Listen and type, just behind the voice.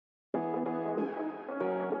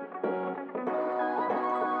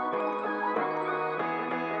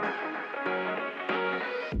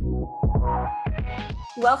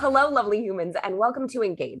Well, hello, lovely humans, and welcome to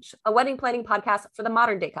Engage, a wedding planning podcast for the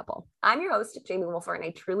modern day couple. I'm your host, Jamie Wolfer, and I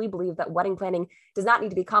truly believe that wedding planning does not need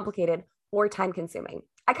to be complicated or time consuming.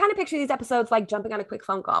 I kind of picture these episodes like jumping on a quick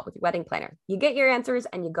phone call with your wedding planner. You get your answers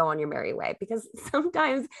and you go on your merry way, because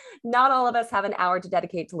sometimes not all of us have an hour to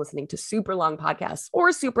dedicate to listening to super long podcasts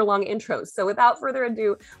or super long intros. So without further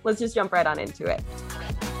ado, let's just jump right on into it.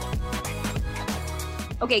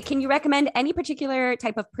 Okay, can you recommend any particular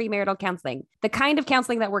type of premarital counseling? The kind of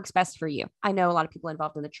counseling that works best for you. I know a lot of people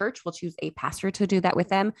involved in the church will choose a pastor to do that with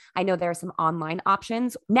them. I know there are some online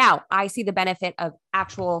options. Now, I see the benefit of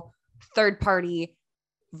actual third party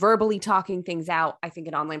verbally talking things out. I think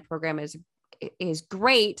an online program is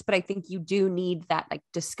great, but I think you do need that like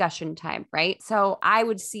discussion time, right? So I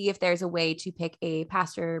would see if there's a way to pick a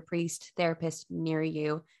pastor, priest, therapist near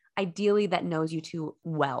you, ideally that knows you too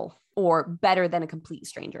well, or better than a complete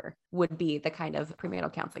stranger would be the kind of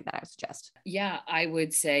premarital counseling that I would suggest. Yeah, I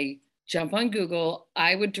would say jump on Google.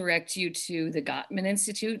 I would direct you to the Gottman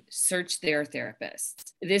Institute, search their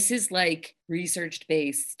therapists. This is like research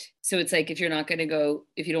based. So it's like, if you're not going to go,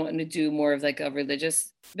 if you don't want to do more of like a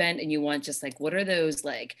religious bent and you want just like, what are those,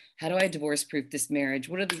 like, how do I divorce proof this marriage?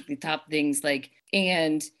 What are the top things like?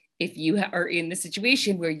 And if you are in the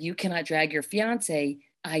situation where you cannot drag your fiance,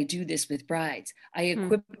 I do this with brides. I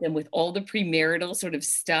equip them with all the premarital sort of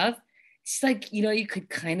stuff. It's like, you could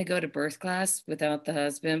kind of go to birth class without the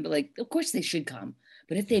husband, but like, of course they should come.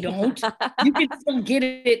 But if they don't, you can still get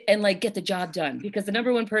it and like get the job done, because the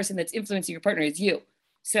number one person that's influencing your partner is you.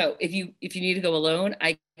 So if you need to go alone,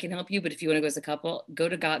 I can help you. But if you want to go as a couple, go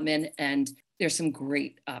to Gottman, and there's some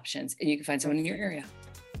great options, and you can find someone in your area.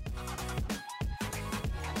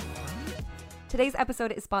 Today's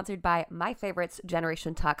episode is sponsored by my favorites,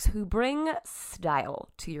 Generation Tux, who bring style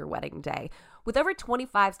to your wedding day. With over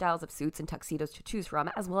 25 styles of suits and tuxedos to choose from,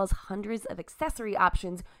 as well as hundreds of accessory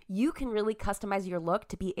options, you can really customize your look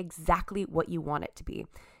to be exactly what you want it to be.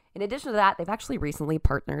 In addition to that, they've actually recently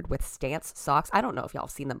partnered with Stance Socks. I don't know if y'all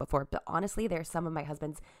have seen them before, but honestly, they're some of my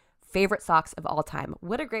husband's favorite socks of all time.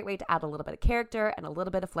 What a great way to add a little bit of character and a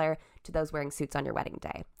little bit of flair to those wearing suits on your wedding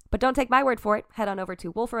day. But don't take my word for it. Head on over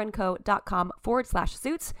to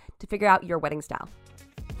wolferandco.com/suits to figure out your wedding style.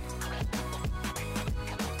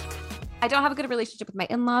 I don't have a good relationship with my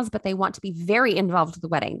in-laws, but they want to be very involved with the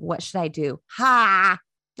wedding. What should I do?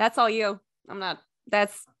 That's all you.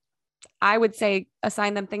 I would say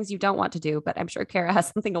assign them things you don't want to do, but I'm sure Kara has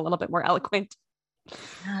something a little bit more eloquent.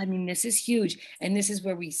 I mean, this is huge. And this is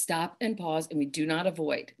where we stop and pause and we do not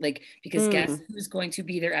avoid, like, because guess who's going to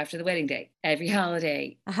be there after the wedding day? Every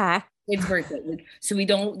holiday. It's birthday. So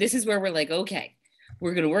this is where we're like, okay,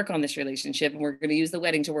 we're going to work on this relationship and we're going to use the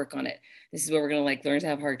wedding to work on it. This is where we're going to like learn to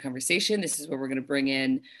have hard conversation. This is where we're going to bring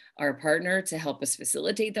in our partner to help us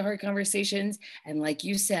facilitate the hard conversations. And like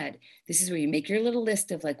you said, this is where you make your little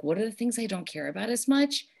list of like, what are the things I don't care about as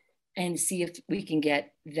much? And see if we can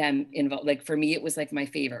get them involved. Like for me, it was like my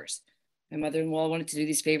favors. My mother-in-law wanted to do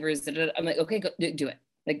these favors. I'm like, okay, go do it.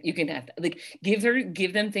 Like you can have that. Like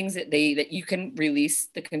give them things that you can release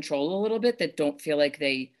the control a little bit, that don't feel like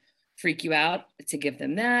they freak you out, to give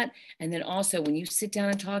them that. And then also when you sit down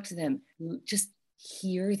and talk to them, just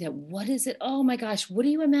hear that. What is it? Oh my gosh, what are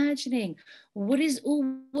you imagining? How would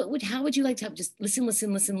you like to help? Just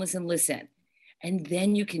listen. And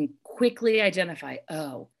then you can quickly identify,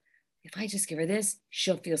 oh, if I just give her this,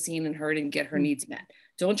 she'll feel seen and heard and get her needs met.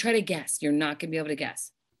 Don't try to guess. You're not going to be able to guess.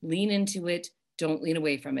 Lean into it. Don't lean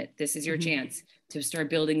away from it. This is your chance to start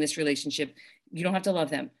building this relationship. You don't have to love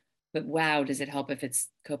them, but wow, does it help if it's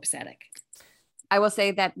copacetic? I will say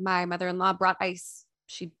that my mother-in-law brought ice.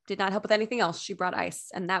 She did not help with anything else. She brought ice,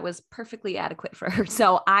 and that was perfectly adequate for her.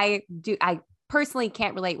 So I personally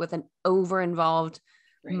can't relate with an over-involved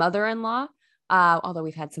mother-in-law. Although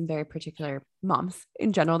we've had some very particular moms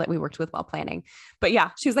in general that we worked with while planning. But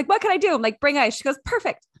yeah, she was like, what can I do? I'm like, bring ice. She goes,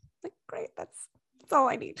 perfect. I'm like, great. That's all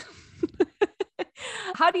I need.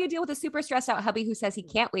 How do you deal with a super stressed out hubby who says he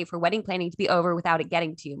can't wait for wedding planning to be over without it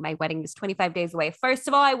getting to you? My wedding is 25 days away. First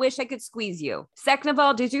of all, I wish I could squeeze you. Second of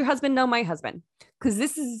all, did your husband know my husband? Because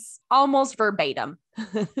this is almost verbatim.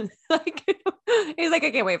 Like, he's like,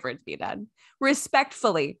 I can't wait for it to be done.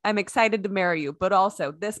 Respectfully, I'm excited to marry you, but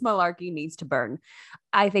also this malarkey needs to burn.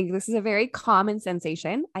 I think this is a very common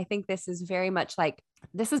sensation. I think this is very much like,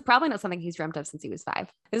 this is probably not something he's dreamt of since he was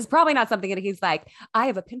 5. This is probably not something that he's like, I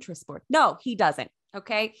have a Pinterest board. No, he doesn't.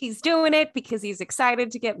 Okay. He's doing it because he's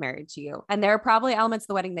excited to get married to you. And there are probably elements of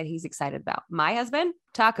the wedding that he's excited about. My husband,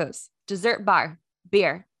 tacos, dessert bar,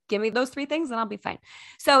 beer. Give me those 3 things and I'll be fine.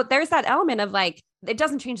 So there's that element of like, it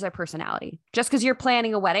doesn't change their personality. Just because you're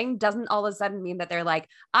planning a wedding doesn't all of a sudden mean that they're like,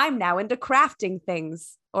 I'm now into crafting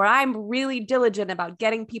things, or I'm really diligent about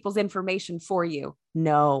getting people's information for you.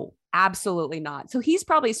 No, absolutely not. So he's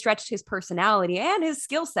probably stretched his personality and his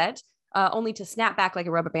skill set only to snap back like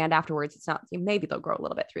a rubber band afterwards. It's not, maybe they'll grow a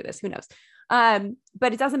little bit through this. Who knows?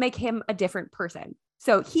 But it doesn't make him a different person.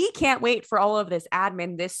 So he can't wait for all of this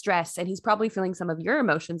admin, this stress, and he's probably feeling some of your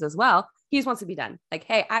emotions as well. He just wants to be done. Like,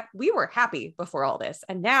 hey, we were happy before all this,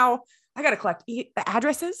 and now I got to collect the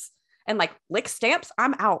addresses and like lick stamps.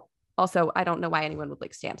 I'm out. Also, I don't know why anyone would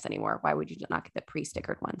lick stamps anymore. Why would you not get the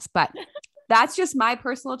pre-stickered ones? But that's just my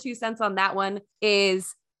personal 2 cents on that one.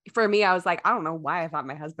 Is for me, I was like, I don't know why I thought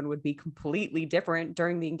my husband would be completely different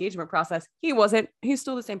during the engagement process. He wasn't. He's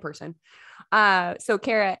still the same person. So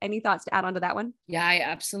Kara, any thoughts to add on to that one? Yeah, I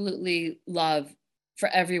absolutely love for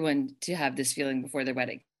everyone to have this feeling before their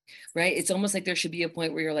wedding, right? It's almost like there should be a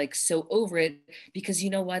point where you're like so over it, because you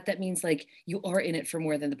know what? That means like you are in it for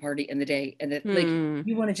more than the party and the day, and that like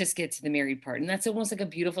you want to just get to the married part. And that's almost like a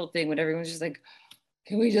beautiful thing when everyone's just like,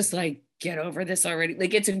 can we just like get over this already?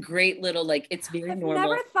 Like, it's a great little, like, it's very normal. I've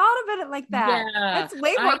never thought of it like that. Yeah. That's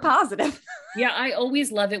way more positive. Yeah. I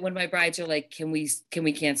always love it when my brides are like, can we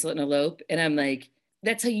cancel it and elope? And I'm like,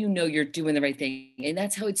 that's how you know you're doing the right thing. And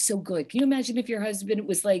that's how it's so good. Can you imagine if your husband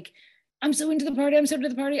was like, I'm so into the party,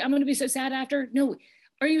 I'm going to be so sad after? No,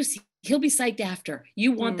 are you? He'll be psyched after.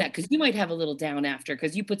 You want that, because you might have a little down after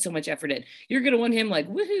because you put so much effort in. You're going to want him like,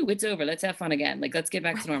 woohoo, it's over. Let's have fun again. Like, let's get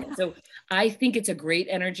back to normal. So I think it's a great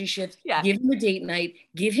energy shift. Yeah. Give him a date night,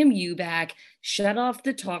 give him you back, shut off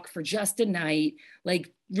the talk for just a night.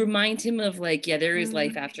 Like, remind him of like, yeah, there is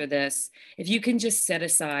life after this. If you can just set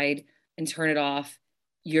aside and turn it off,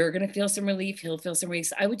 you're going to feel some relief. He'll feel some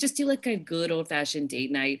relief. I would just do like a good old fashioned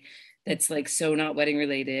date night that's like so not wedding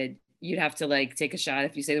related. You'd have to like take a shot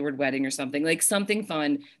if you say the word wedding or something, like something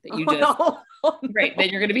fun that you just, right, that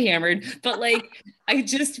you're going to be hammered. But like, I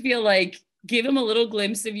just feel like give him a little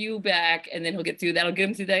glimpse of you back, and then he'll get through that. I'll get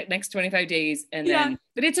him through that next 25 days. And then,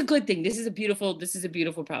 but it's a good thing. This is a beautiful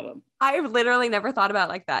problem. I've literally never thought about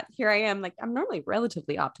it like that. Here I am. Like, I'm normally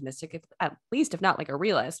relatively optimistic, if not like a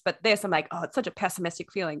realist, but this, I'm like, oh, it's such a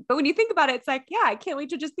pessimistic feeling. But when you think about it, it's like, yeah, I can't wait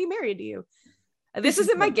to just be married to you. This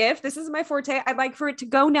isn't my gift. This isn't my forte. I'd like for it to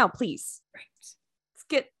go now, please.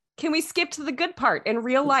 Right. Can we skip to the good part in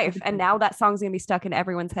real life? And now that song's going to be stuck in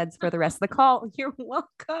everyone's heads for the rest of the call. You're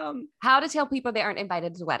welcome. How to tell people they aren't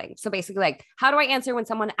invited to the wedding. So basically, like, how do I answer when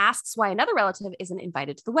someone asks why another relative isn't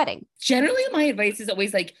invited to the wedding? Generally, my advice is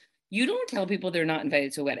always like, you don't tell people they're not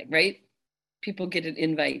invited to a wedding, right? People get an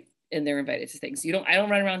invite and they're invited to things. I don't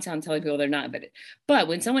run around town telling people they're not invited. But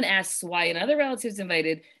when someone asks why another relative's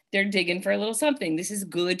invited, they're digging for a little something. This is a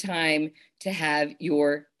good time to have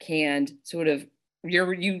your canned sort of,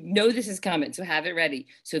 this is coming, so have it ready.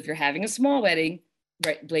 So if you're having a small wedding,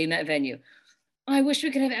 right, blame that venue. I wish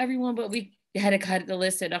we could have everyone, but we had to cut the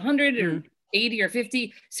list at 100 or 80 or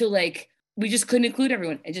 50. So like, we just couldn't include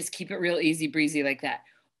everyone, and just keep it real easy breezy like that.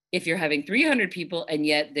 If you're having 300 people and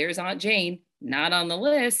yet there's Aunt Jane not on the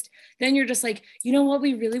list, then you're just like, you know what,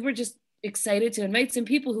 we really were just excited to invite some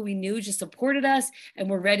people who we knew just supported us and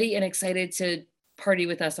were ready and excited to party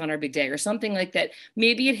with us on our big day, or something like that.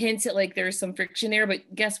 Maybe it hints at like there's some friction there,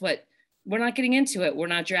 but guess what? We're not getting into it. We're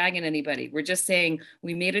not dragging anybody. We're just saying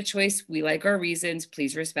we made a choice. We like our reasons.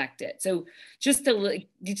 Please respect it. So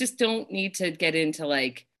you just don't need to get into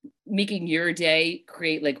like making your day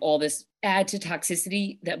create like all this add to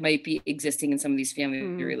toxicity that might be existing in some of these family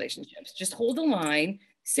relationships. Just hold the line,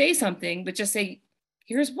 say something, but just say,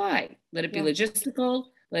 here's why. Let it be logistical.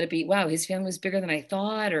 Let it be, wow, his family was bigger than I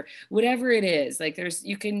thought, or whatever it is. Like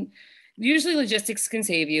usually logistics can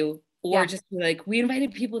save you, or just be like, we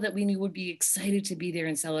invited people that we knew would be excited to be there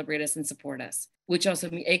and celebrate us and support us, which also,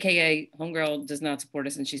 AKA homegirl does not support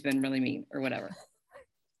us and she's been really mean or whatever.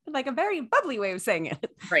 Like a very bubbly way of saying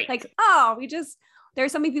it. Right. Like, oh,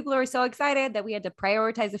 there's so many people who are so excited that we had to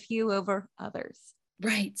prioritize a few over others.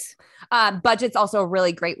 Right. Budget's also a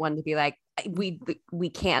really great one to be like, we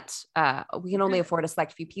can't, we can only afford a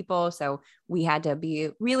select few people. So we had to be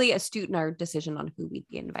really astute in our decision on who we'd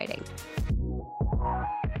be inviting.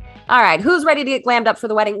 All right. Who's ready to get glammed up for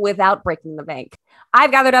the wedding without breaking the bank? I've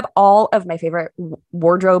gathered up all of my favorite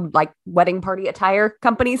wardrobe, like wedding party attire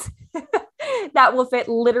companies that will fit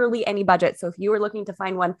literally any budget. So if you are looking to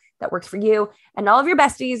find one that works for you and all of your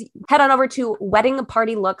besties, head on over to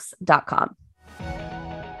weddingpartylooks.com.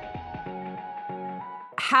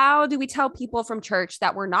 How do we tell people from church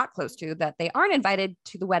that we're not close to that they aren't invited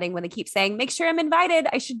to the wedding when they keep saying, make sure I'm invited,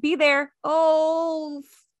 I should be there? Oh,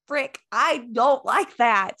 frick. I don't like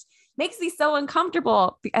that. makes me so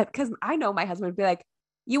uncomfortable because I know my husband would be like,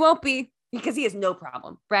 you won't be, because he has no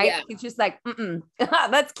problem, right? Yeah. He's just like,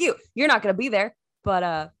 that's cute. You're not going to be there,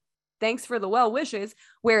 but thanks for the well wishes.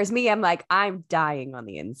 Whereas me, I'm like, I'm dying on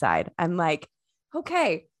the inside. I'm like,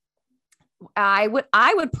 okay, I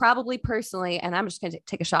would probably personally, and I'm just going to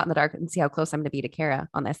take a shot in the dark and see how close I'm going to be to Kara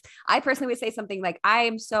on this. I personally would say something like,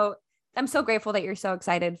 I'm so grateful that you're so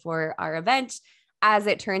excited for our event. As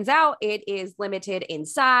it turns out, it is limited in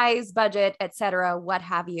size, budget, etc., what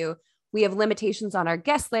have you. We have limitations on our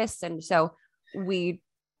guest list. And so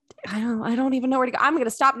I don't even know where to go. I'm going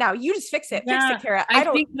to stop now. You just fix it. Yeah, fix it, Kara. I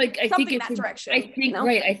think it's that direction. I think, you know?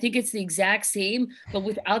 Right. I think it's the exact same, but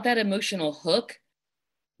without that emotional hook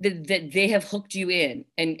that they have hooked you in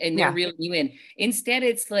and they're reeling you in. Instead,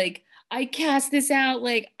 it's like, I cast this out.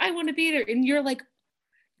 Like, I want to be there. And you're like,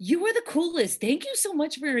 you are the coolest. Thank you so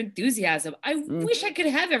much for your enthusiasm. I wish I could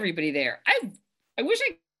have everybody there. I wish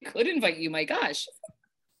I could invite you. My gosh.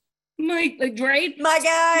 Right? My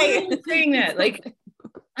guy. I'm saying that. Like,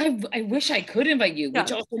 I wish I could invite you,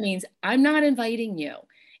 which also means I'm not inviting you.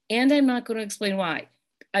 And I'm not going to explain why.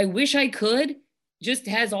 I wish I could just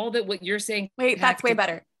has all that what you're saying. Wait, that's way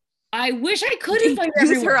better. I wish I could invite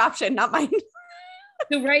everyone. Use her option, not mine.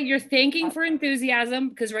 So, right, you're thanking for enthusiasm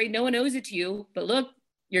because, right, no one owes it to you. But look,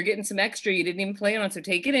 you're getting some extra you didn't even plan on. So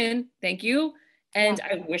take it in. Thank you. And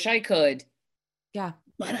I wish I could. Yeah.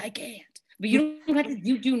 But I can't. But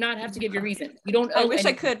you do not have to give your reason. You don't owe I wish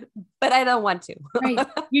anything. I could, but I don't want to. Right.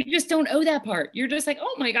 You just don't owe that part. You're just like,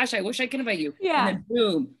 oh my gosh, I wish I could invite you. Yeah. And then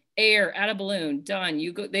boom, air out of balloon, done.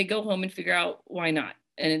 They go home and figure out why not.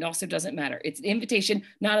 And it also doesn't matter. It's an invitation,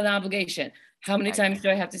 not an obligation. How many times do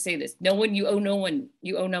I have to say this? No one, you owe no one.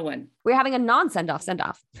 You owe no one. We're having a send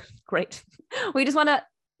off. Great. We just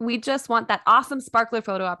want that awesome sparkler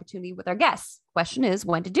photo opportunity with our guests. Question is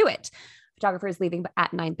when to do it. Photographer is leaving at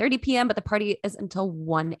 9:30 p.m., but the party is until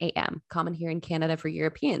 1 a.m. Common here in Canada for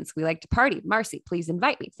Europeans. We like to party. Marcy, please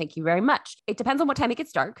invite me. Thank you very much. It depends on what time it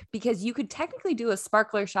gets dark, because you could technically do a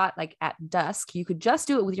sparkler shot like at dusk. You could just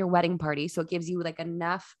do it with your wedding party. So it gives you like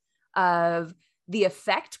enough of the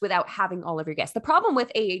effect without having all of your guests. The problem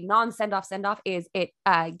with a non-send off is it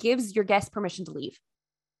gives your guests permission to leave.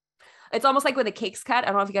 It's almost like when the cake's cut. I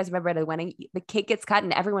don't know if you guys have ever been at a wedding. The cake gets cut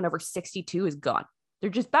and everyone over 62 is gone. They're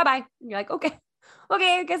just bye-bye. And you're like, okay,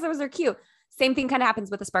 I guess that was their cue. Same thing kind of happens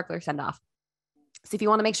with a sparkler send-off. So if you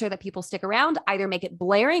want to make sure that people stick around, either make it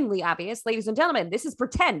blaringly obvious, ladies and gentlemen, this is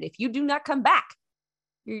pretend. If you do not come back,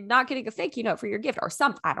 you're not getting a thank you note for your gift or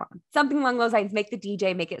something. I don't know. Something along those lines. Make the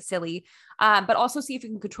DJ, make it silly. But also see if you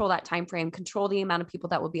can control that time frame, control the amount of people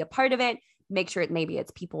that will be a part of it. Make sure maybe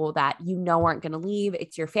it's people that you know aren't going to leave.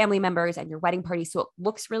 It's your family members and your wedding party. So it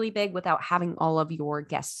looks really big without having all of your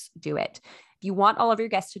guests do it. If you want all of your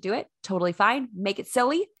guests to do it, totally fine. Make it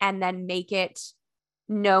silly and then make it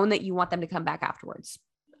known that you want them to come back afterwards.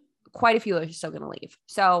 Quite a few are still going to leave.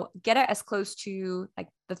 So get it as close to like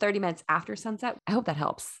the 30 minutes after sunset. I hope that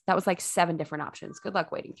helps. That was like 7 different options. Good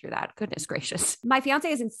luck waiting through that. Goodness gracious. My fiance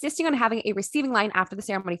is insisting on having a receiving line after the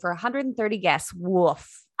ceremony for 130 guests.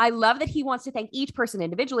 Woof. I love that he wants to thank each person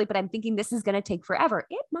individually, but I'm thinking this is going to take forever.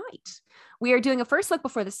 It might. We are doing a first look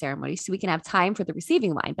before the ceremony so we can have time for the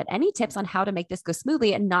receiving line, but any tips on how to make this go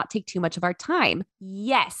smoothly and not take too much of our time?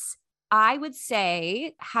 Yes. I would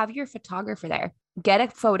say have your photographer there. Get a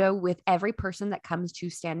photo with every person that comes to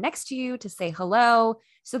stand next to you to say hello.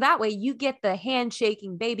 So that way you get the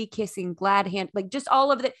handshaking, baby kissing, glad hand, like just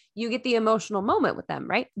all of it. You get the emotional moment with them,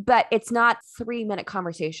 right? But it's not 3-minute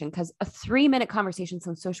conversation, because a 3-minute conversation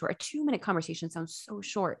sounds so short. A 2-minute conversation sounds so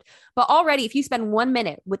short. But already if you spend 1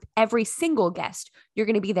 minute with every single guest, you're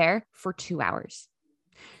going to be there for 2 hours.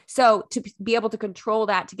 So to be able to control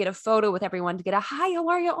that, to get a photo with everyone, to get a hi, how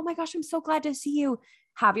are you? Oh my gosh, I'm so glad to see you.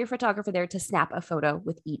 Have your photographer there to snap a photo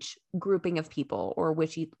with each grouping of people or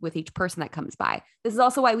with each person that comes by. This is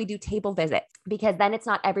also why we do table visits, because then it's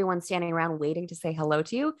not everyone standing around waiting to say hello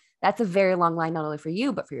to you. That's a very long line, not only for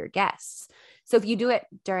you, but for your guests. So if you do it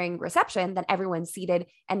during reception, then everyone's seated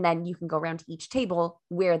and then you can go around to each table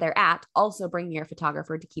where they're at. Also bring your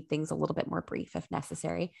photographer to keep things a little bit more brief if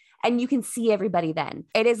necessary. And you can see everybody then.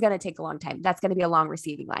 It is going to take a long time. That's going to be a long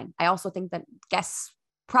receiving line. I also think that guests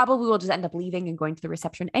probably will just end up leaving and going to the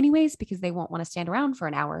reception anyways, because they won't want to stand around for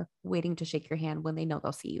an hour waiting to shake your hand when they know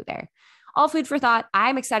they'll see you there. All food for thought.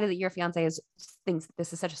 I'm excited that your fiance thinks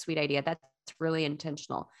this is such a sweet idea. That's really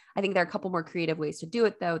intentional. I think there are a couple more creative ways to do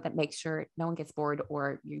it though, that makes sure no one gets bored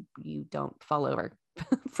or you don't fall over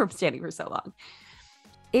from standing for so long.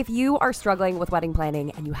 If you are struggling with wedding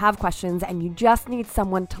planning and you have questions and you just need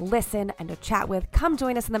someone to listen and to chat with, come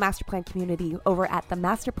join us in the Master Plan community over at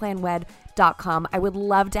themasterplanwed.com. I would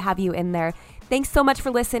love to have you in there. Thanks so much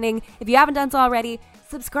for listening. If you haven't done so already,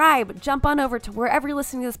 subscribe, jump on over to wherever you're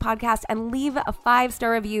listening to this podcast and leave a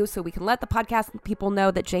 5-star review so we can let the podcast people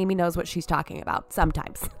know that Jamie knows what she's talking about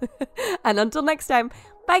sometimes. And until next time,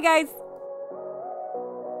 bye guys.